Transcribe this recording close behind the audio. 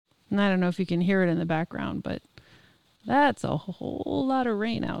And I don't know if you can hear it in the background, but that's a whole lot of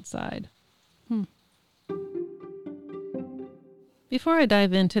rain outside. Before I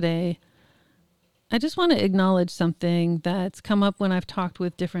dive in today, I just want to acknowledge something that's come up when I've talked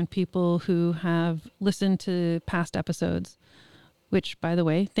with different people who have listened to past episodes, which, by the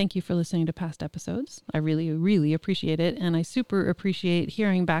way, thank you for listening to past episodes. I really, really appreciate it. And I super appreciate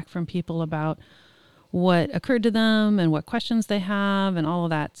hearing back from people about what occurred to them and what questions they have and all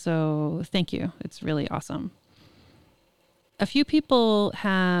of that. So thank you. It's really awesome. A few people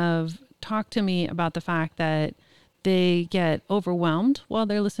have talked to me about the fact that they get overwhelmed while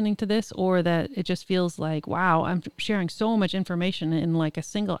they're listening to this, or that it just feels like, wow, I'm sharing so much information in like a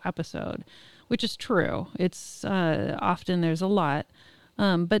single episode, which is true. It's often there's a lot,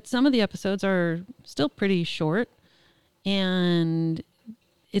 but some of the episodes are still pretty short and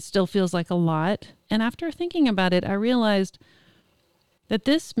it still feels like a lot. And after thinking about it, I realized that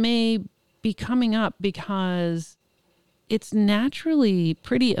this may be coming up because it's naturally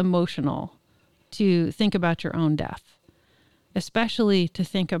pretty emotional to think about your own death, especially to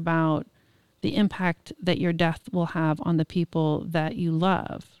think about the impact that your death will have on the people that you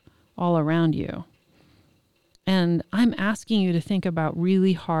love all around you. And I'm asking you to think about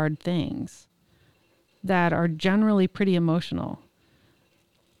really hard things that are generally pretty emotional.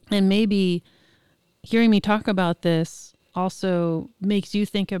 And maybe hearing me talk about this also makes you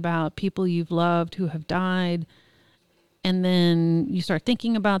think about people you've loved who have died. And then you start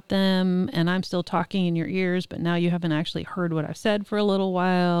thinking about them, and I'm still talking in your ears, but now you haven't actually heard what I've said for a little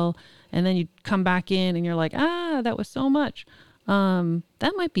while. And then you come back in and you're like, that was so much.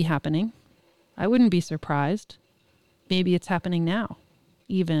 That might be happening. I wouldn't be surprised. Maybe it's happening now,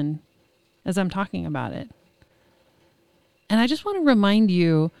 even as I'm talking about it. And I just want to remind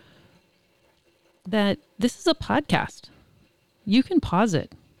you that this is a podcast. You can pause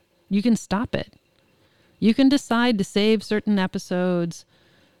it. You can stop it. You can decide to save certain episodes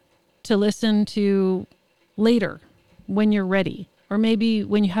to listen to later when you're ready, or maybe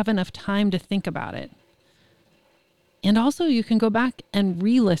when you have enough time to think about it. And also you can go back and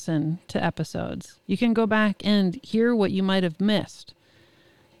re-listen to episodes. You can go back and hear what you might have missed.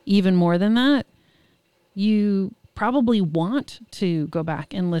 Even more than that, you probably want to go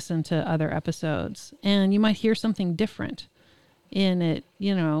back and listen to other episodes, and you might hear something different in it,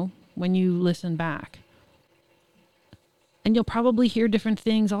 when you listen back. And you'll probably hear different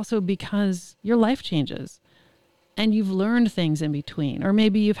things also because your life changes and you've learned things in between. Or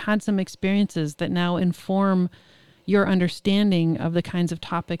maybe you've had some experiences that now inform your understanding of the kinds of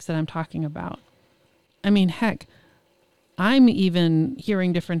topics that I'm talking about. I mean, heck, I'm even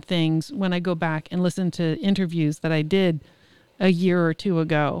hearing different things when I go back and listen to interviews that I did a year or two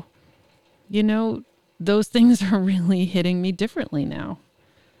ago. Those things are really hitting me differently now.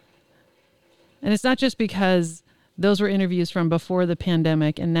 And it's not just because those were interviews from before the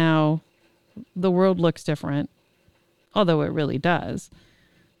pandemic and now the world looks different, although it really does.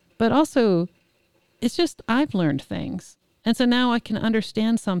 But also, it's just I've learned things. And so now I can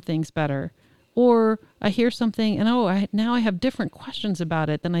understand some things better. Or I hear something and now I have different questions about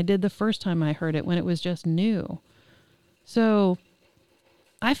it than I did the first time I heard it when it was just new. So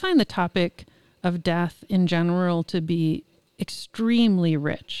I find the topic of death in general to be extremely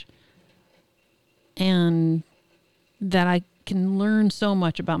rich, and that I can learn so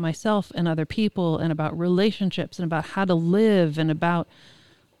much about myself and other people and about relationships and about how to live and about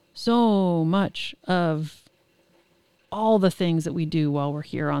so much of all the things that we do while we're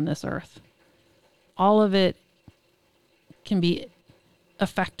here on this earth. All of it can be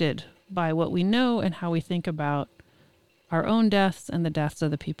affected by what we know and how we think about our own deaths and the deaths of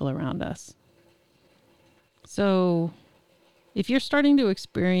the people around us. So if you're starting to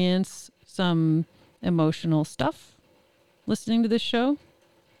experience some emotional stuff listening to this show,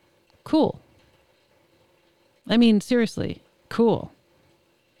 cool. I mean, seriously, cool.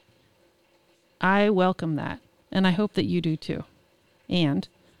 I welcome that, and I hope that you do too. And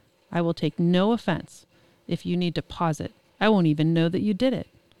I will take no offense if you need to pause it. I won't even know that you did it.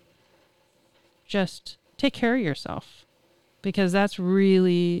 Just take care of yourself, because that's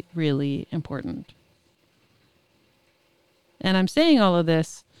really, really important. And I'm saying all of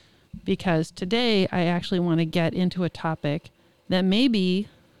this because today I actually want to get into a topic that may be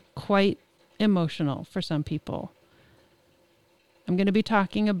quite emotional for some people. I'm going to be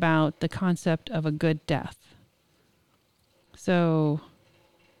talking about the concept of a good death. So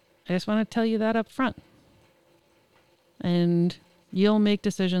I just want to tell you that up front. And you'll make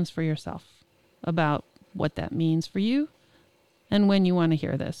decisions for yourself about what that means for you and when you want to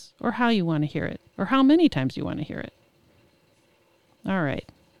hear this, or how you want to hear it, or how many times you want to hear it. All right.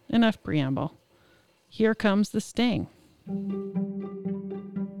 enough preamble. Here comes the sting.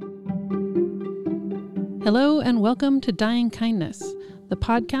 Hello and welcome to Dying Kindness, the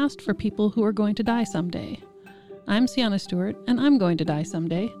podcast for people who are going to die someday. I'm Sienna Stewart, and I'm going to die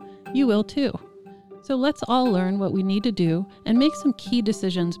someday. You will too. So let's all learn what we need to do and make some key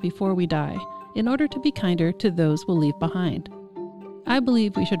decisions before we die in order to be kinder to those we'll leave behind. I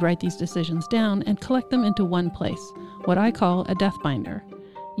believe we should write these decisions down and collect them into one place, what I call a death binder.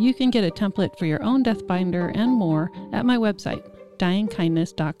 You can get a template for your own death binder and more at my website,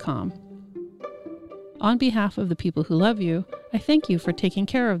 dyingkindness.com. On behalf of the people who love you, I thank you for taking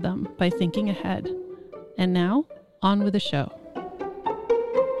care of them by thinking ahead. And now, on with the show.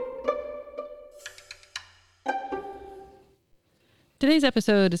 Today's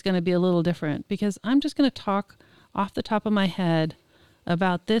episode is going to be a little different because I'm just going to talk off the top of my head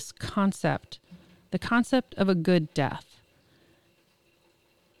about this concept, the concept of a good death.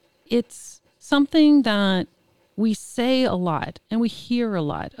 It's something that we say a lot and we hear a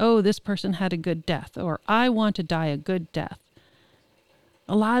lot. Oh, this person had a good death, or I want to die a good death.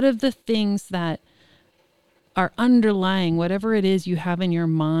 A lot of the things that are underlying whatever it is you have in your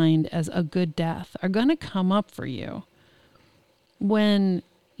mind as a good death are going to come up for you when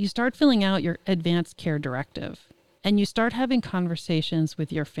you start filling out your advanced care directive and you start having conversations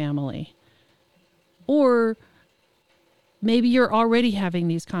with your family. Or maybe you're already having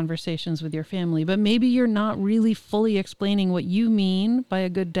these conversations with your family, but maybe you're not really fully explaining what you mean by a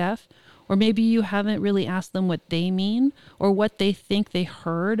good death, or maybe you haven't really asked them what they mean or what they think they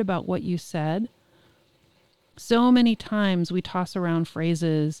heard about what you said. So many times we toss around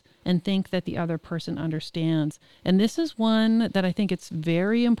phrases and think that the other person understands. And this is one that I think it's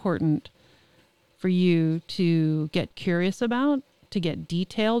very important for you to get curious about, to get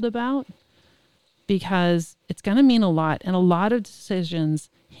detailed about, because it's going to mean a lot. And a lot of decisions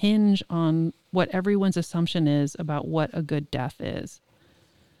hinge on what everyone's assumption is about what a good death is.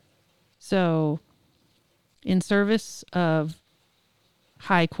 So in service of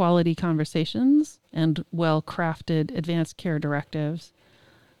high quality conversations and well-crafted advanced care directives,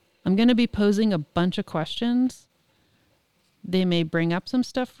 I'm going to be posing a bunch of questions. They may bring up some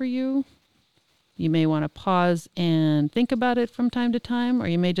stuff for you. You may want to pause and think about it from time to time, or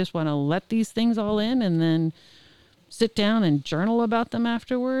you may just want to let these things all in and then sit down and journal about them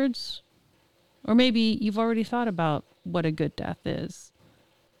afterwards. Or maybe you've already thought about what a good death is.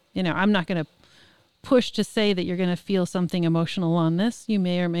 I'm not going to push to say that you're going to feel something emotional on this. You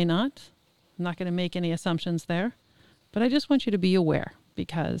may or may not. I'm not going to make any assumptions there, but I just want you to be aware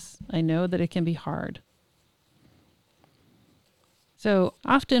because I know that it can be hard. So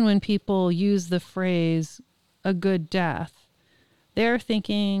often when people use the phrase a good death, they're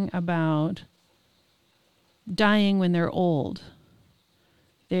thinking about dying when they're old.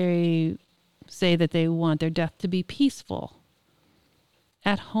 They say that they want their death to be peaceful,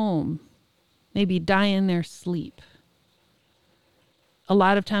 at home, maybe die in their sleep. A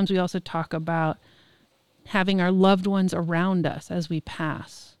lot of times we also talk about having our loved ones around us as we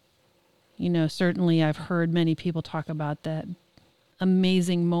pass. Certainly I've heard many people talk about that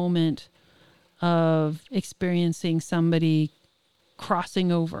amazing moment of experiencing somebody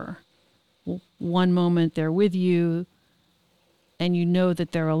crossing over. One moment they're with you and you know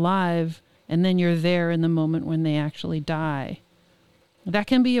that they're alive, and then you're there in the moment when they actually die. That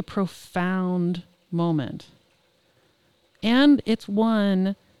can be a profound moment. And it's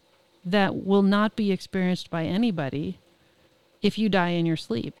one that will not be experienced by anybody if you die in your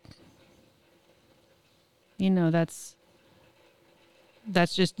sleep. That's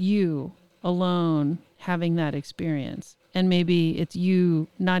just you alone having that experience. And maybe it's you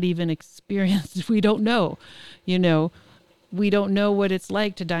not even experienced. We don't know. We don't know what it's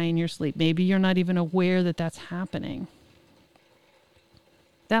like to die in your sleep. Maybe you're not even aware that that's happening.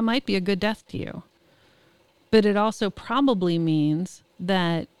 That might be a good death to you. But it also probably means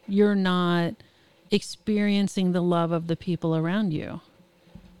that you're not experiencing the love of the people around you.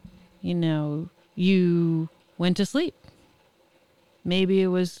 You went to sleep. Maybe it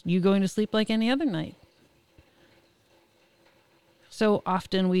was you going to sleep like any other night. So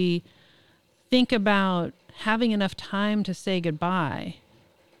often we think about having enough time to say goodbye.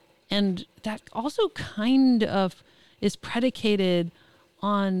 And that also kind of is predicated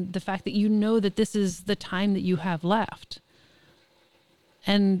on the fact that you know that this is the time that you have left.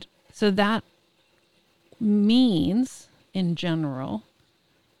 And so that means, in general,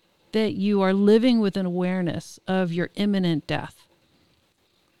 that you are living with an awareness of your imminent death.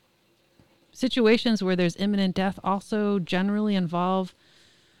 Situations where there's imminent death also generally involve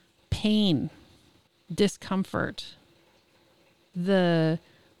pain, discomfort, the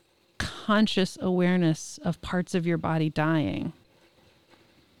conscious awareness of parts of your body dying.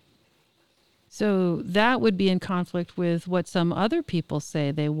 So that would be in conflict with what some other people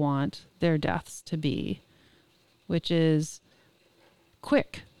say they want their deaths to be, which is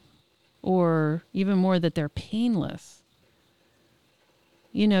quick, or even more that they're painless.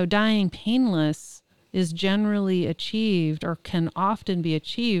 Dying painless is generally achieved, or can often be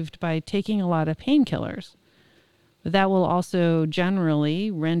achieved, by taking a lot of painkillers. But that will also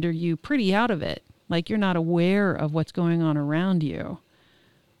generally render you pretty out of it, like you're not aware of what's going on around you.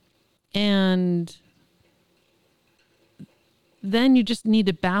 And then you just need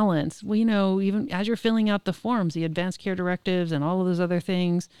to balance. Well, even as you're filling out the forms, the advanced care directives and all of those other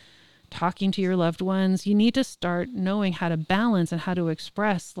things, talking to your loved ones, you need to start knowing how to balance and how to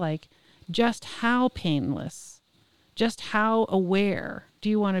express, like, just how painless, just how aware do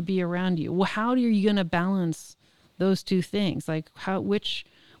you want to be around you? Well, how are you going to balance those two things? Like, which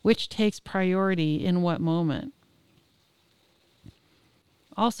takes priority in what moment?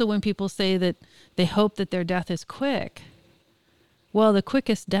 Also, when people say that they hope that their death is quick, well, the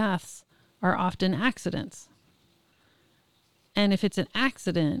quickest deaths are often accidents. And if it's an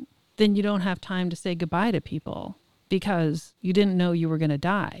accident, then you don't have time to say goodbye to people because you didn't know you were going to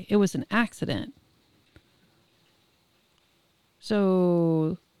die. It was an accident.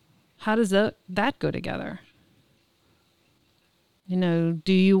 So how does that go together?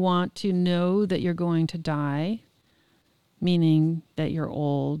 Do you want to know that you're going to die, meaning that you're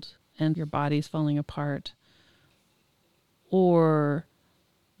old and your body's falling apart, or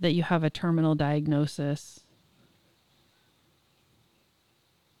that you have a terminal diagnosis?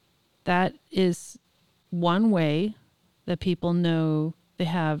 That is one way that people know they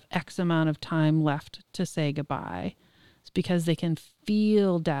have X amount of time left to say goodbye. It's because they can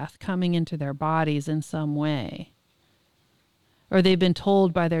feel death coming into their bodies in some way. Or they've been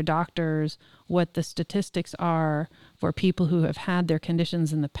told by their doctors what the statistics are for people who have had their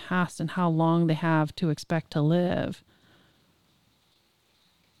conditions in the past and how long they have to expect to live.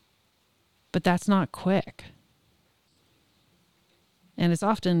 But that's not quick. And it's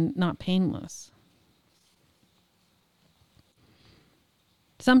often not painless.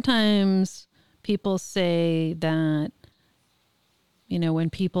 Sometimes people say that, when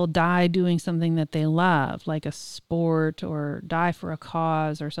people die doing something that they love, like a sport or die for a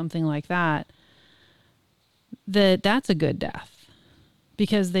cause or something like that, that's a good death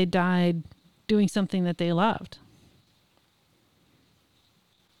because they died doing something that they loved.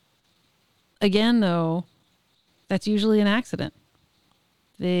 Again, though, that's usually an accident.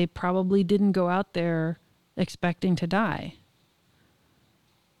 They probably didn't go out there expecting to die.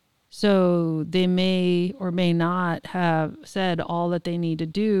 So they may or may not have said all that they need to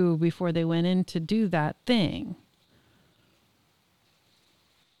do before they went in to do that thing.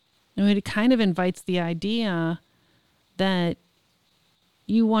 I mean, it kind of invites the idea that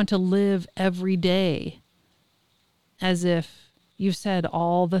you want to live every day as if you've said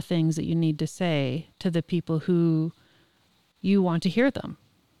all the things that you need to say to the people who you want to hear them.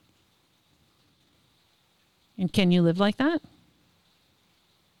 And can you live like that?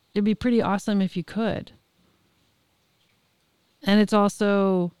 It'd be pretty awesome if you could. And it's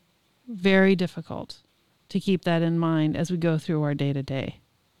also very difficult to keep that in mind as we go through our day-to-day.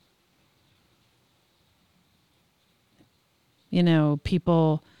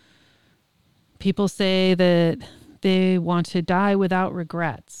 People say that they want to die without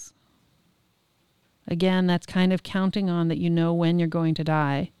regrets. Again, that's kind of counting on that when you're going to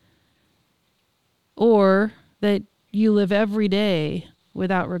die. Or that you live every day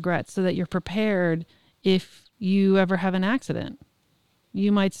without regrets so that you're prepared if you ever have an accident.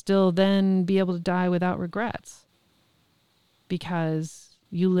 You might still then be able to die without regrets because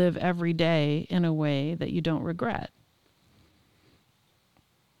you live every day in a way that you don't regret.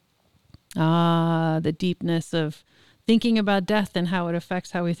 The deepness of thinking about death and how it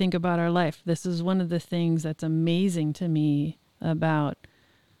affects how we think about our life. This is one of the things that's amazing to me about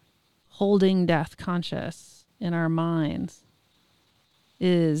holding death conscious in our minds,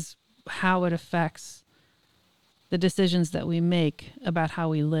 is how it affects the decisions that we make about how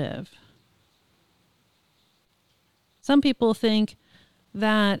we live. Some people think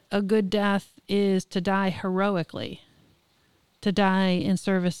that a good death is to die heroically, to die in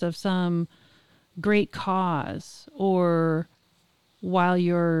service of some great cause, or while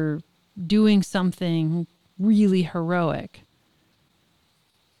you're doing something really heroic.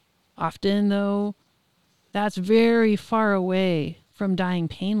 Often, though, that's very far away from dying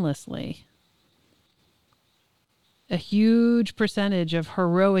painlessly. A huge percentage of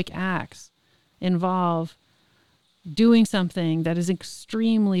heroic acts involve doing something that is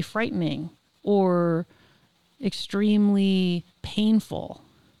extremely frightening or extremely painful,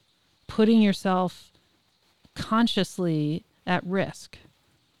 putting yourself consciously at risk.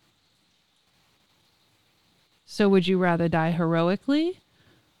 So would you rather die heroically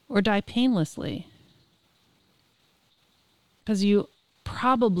or die painlessly? Because you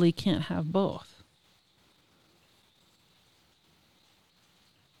probably can't have both.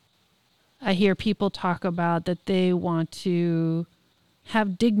 I hear people talk about that they want to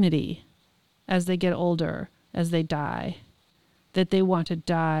have dignity as they get older, as they die, that they want to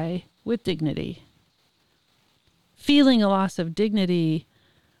die with dignity. Feeling a loss of dignity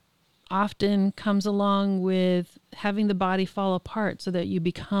often comes along with having the body fall apart so that you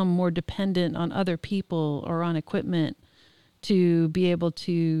become more dependent on other people or on equipment to be able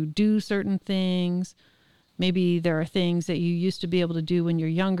to do certain things. Maybe there are things that you used to be able to do when you're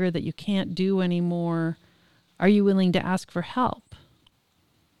younger that you can't do anymore. Are you willing to ask for help?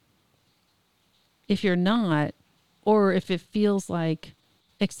 If you're not, or if it feels like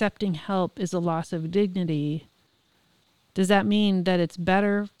accepting help is a loss of dignity, does that mean that it's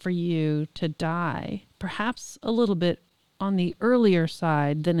better for you to die, perhaps a little bit on the earlier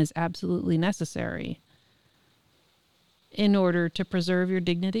side than is absolutely necessary, in order to preserve your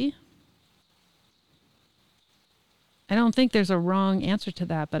dignity? I don't think there's a wrong answer to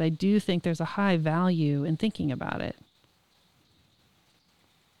that, but I do think there's a high value in thinking about it.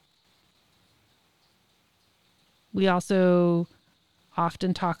 We also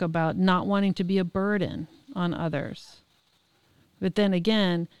often talk about not wanting to be a burden on others. But then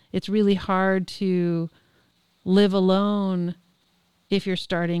again, it's really hard to live alone if you're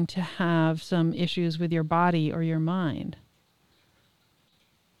starting to have some issues with your body or your mind.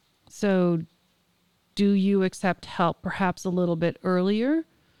 So do you accept help perhaps a little bit earlier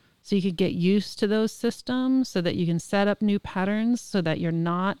so you could get used to those systems so that you can set up new patterns so that you're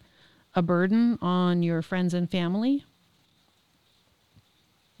not a burden on your friends and family?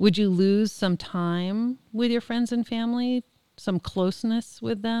 Would you lose some time with your friends and family, some closeness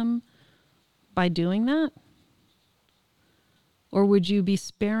with them by doing that? Or would you be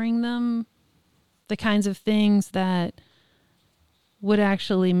sparing them the kinds of things that would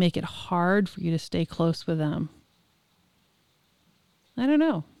actually make it hard for you to stay close with them? I don't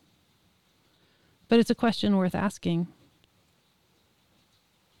know. But it's a question worth asking.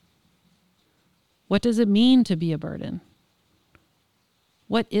 What does it mean to be a burden?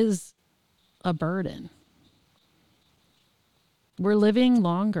 What is a burden? We're living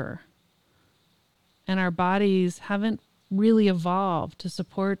longer, and our bodies haven't really evolved to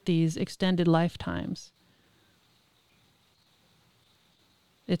support these extended lifetimes.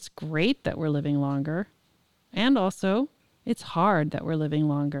 It's great that we're living longer, and also it's hard that we're living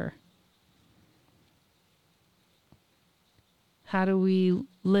longer. How do we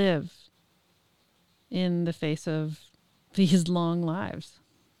live in the face of these long lives?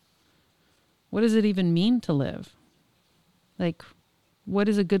 What does it even mean to live? Like, what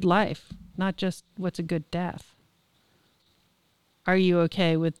is a good life? Not just what's a good death. Are you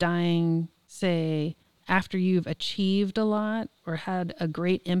okay with dying, say, after you've achieved a lot or had a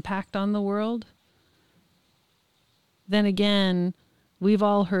great impact on the world? Then again, we've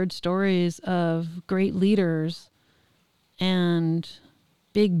all heard stories of great leaders and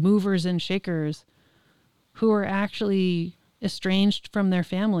big movers and shakers who are actually estranged from their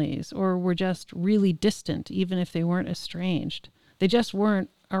families or were just really distant, even if they weren't estranged. They just weren't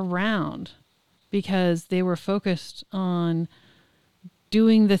around because they were focused on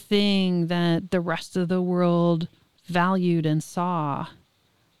doing the thing that the rest of the world valued and saw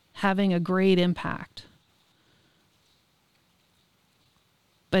having a great impact.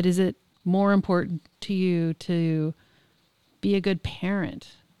 But is it more important to you to be a good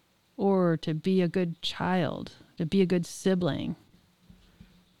parent or to be a good child, to be a good sibling?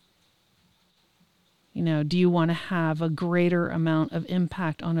 You know, do you want to have a greater amount of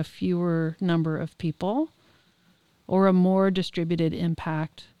impact on a fewer number of people or a more distributed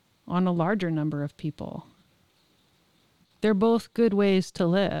impact on a larger number of people? They're both good ways to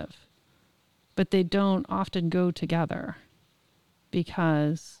live, but they don't often go together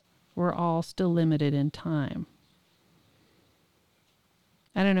because we're all still limited in time.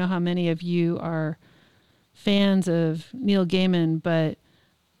 I don't know how many of you are fans of Neil Gaiman, but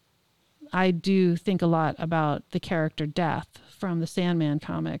I do think a lot about the character Death from the Sandman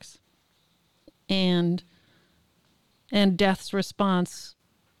comics. And Death's response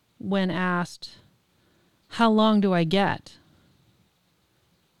when asked, "How long do I get?"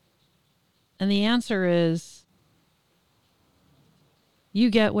 And the answer is, you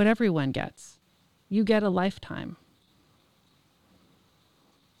get what everyone gets. You get a lifetime.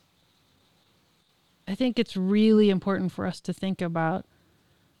 I think it's really important for us to think about,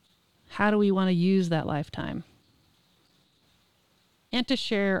 how do we want to use that lifetime? And to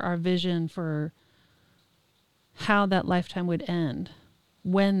share our vision for how that lifetime would end,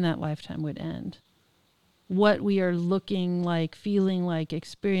 when that lifetime would end, what we are looking like, feeling like,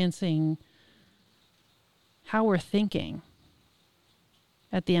 experiencing, how we're thinking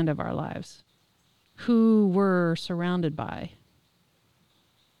at the end of our lives, who we're surrounded by,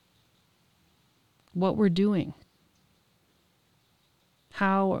 what we're doing,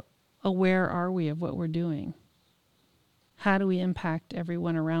 how aware are we of what we're doing, how do we impact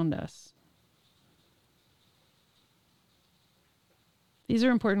everyone around us. These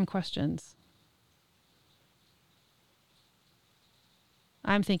are important questions.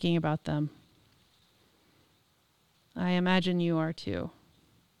 I'm thinking about them. I imagine you are too.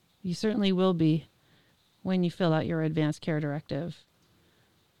 You certainly will be when you fill out your advanced care directive.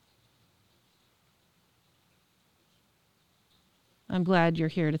 I'm glad you're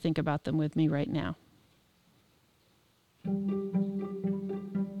here to think about them with me right now.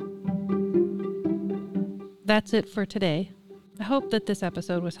 That's it for today. I hope that this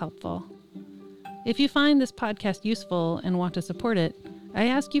episode was helpful. If you find this podcast useful and want to support it, I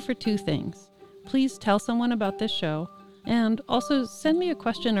ask you for 2 things. Please tell someone about this show, and also send me a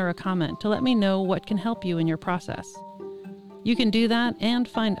question or a comment to let me know what can help you in your process. You can do that and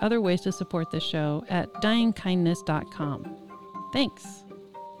find other ways to support this show at dyingkindness.com. Thanks.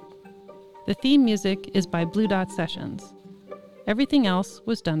 The theme music is by Blue Dot Sessions. Everything else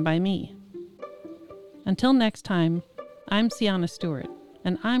was done by me. Until next time, I'm Sienna Stewart,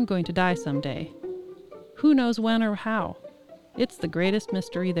 and I'm going to die someday. Who knows when or how? It's the greatest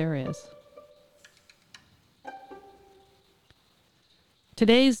mystery there is.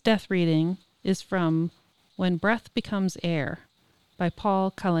 Today's death reading is from When Breath Becomes Air by Paul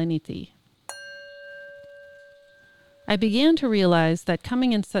Kalanithi. I began to realize that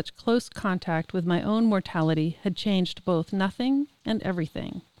coming in such close contact with my own mortality had changed both nothing and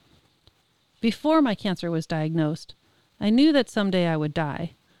everything. Before my cancer was diagnosed, I knew that someday I would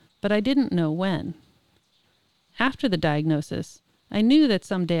die, but I didn't know when. After the diagnosis, I knew that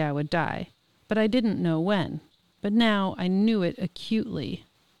someday I would die, but I didn't know when. But now I knew it acutely.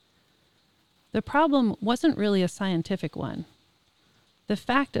 The problem wasn't really a scientific one. The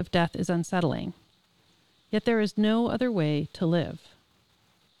fact of death is unsettling. Yet there is no other way to live.